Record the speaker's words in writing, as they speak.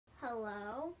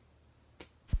below.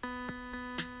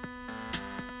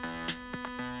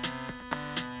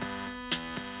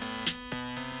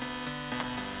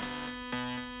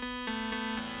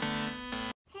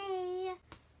 Hey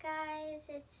guys,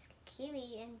 it's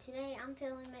Kiwi, and today I'm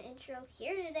filming my intro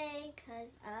here today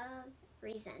because of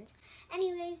reasons.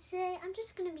 Anyways, today I'm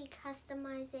just going to be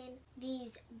customizing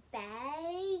these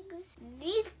bags,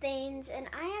 these things, and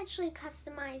I actually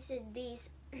customized these,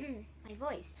 my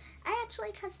voice. I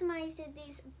actually customized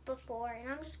these before,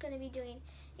 and I'm just going to be doing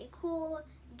a cool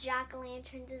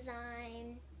Jack-O-Lantern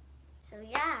design. So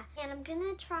yeah, and I'm going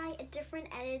to try a different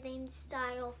editing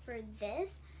style for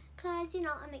this because, you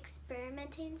know, I'm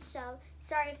experimenting, so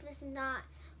sorry if this is not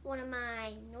one of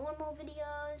my normal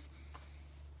videos,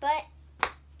 but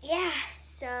yeah,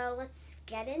 so let's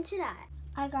get into that.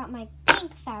 I got my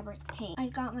pink fabric paint. I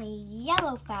got my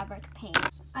yellow fabric paint.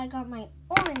 I got my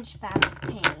orange fabric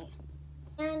paint.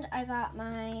 And I got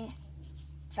my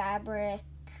fabric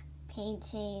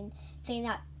painting thing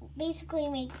that basically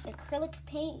makes acrylic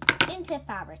paint into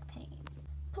fabric paint.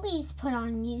 Please put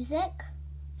on music.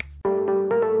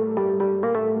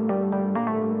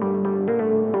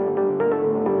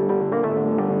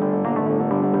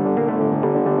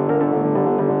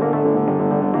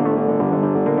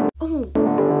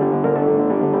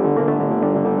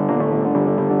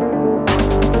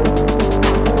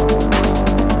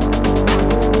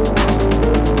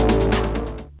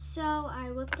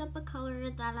 Up a color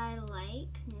that I like.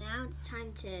 Now it's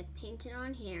time to paint it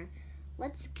on here.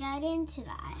 Let's get into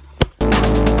that.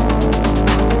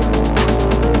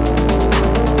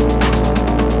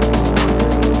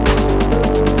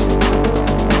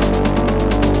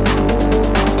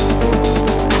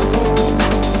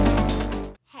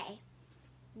 Hey,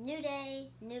 new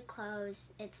day, new clothes.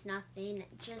 It's nothing.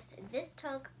 Just this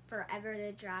took forever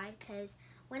to dry because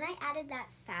when I added that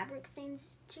fabric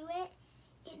things to it,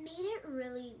 it made it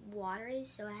really watery,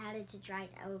 so I had it to dry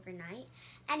it overnight.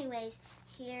 Anyways,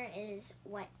 here is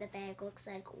what the bag looks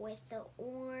like with the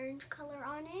orange color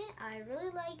on it. I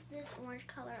really like this orange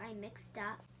color I mixed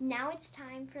up. Now it's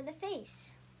time for the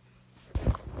face.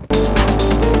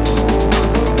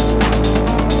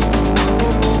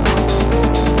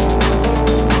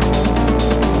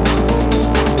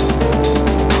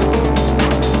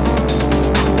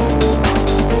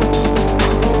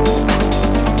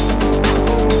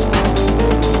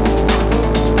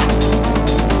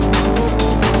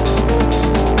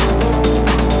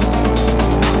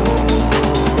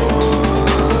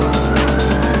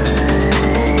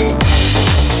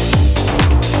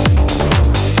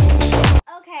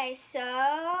 So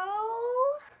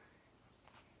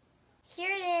here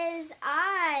it is.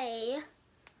 I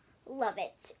love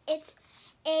it. It's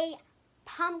a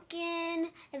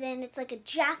pumpkin, and then it's like a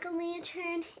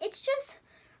jack-o'-lantern. It's just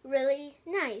really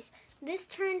nice. This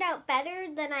turned out better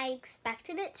than I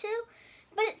expected it to,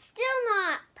 but it's still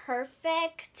not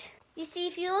perfect. You see,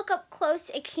 if you look up close,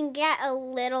 it can get a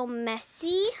little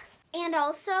messy. And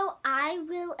also, I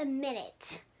will admit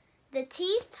it, the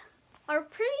teeth are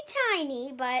pretty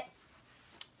tiny, but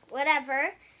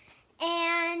whatever.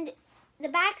 And the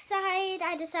back side,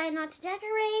 I decided not to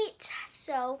decorate,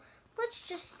 so let's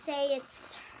just say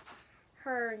it's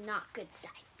her not good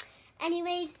side.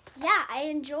 Anyways, yeah, I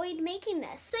enjoyed making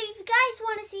this. So if you guys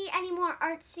want to see any more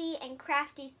artsy and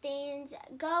crafty things,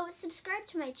 go subscribe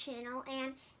to my channel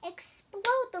and explode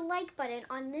the like button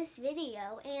on this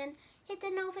video and hit the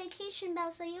notification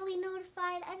bell so you'll be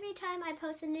notified every time I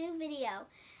post a new video.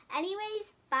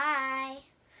 Anyways, bye.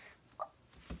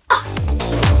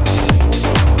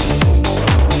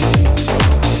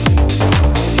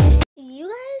 You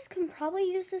guys can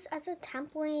probably use this as a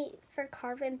template for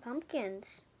carving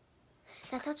pumpkins.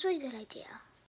 That's actually a good idea.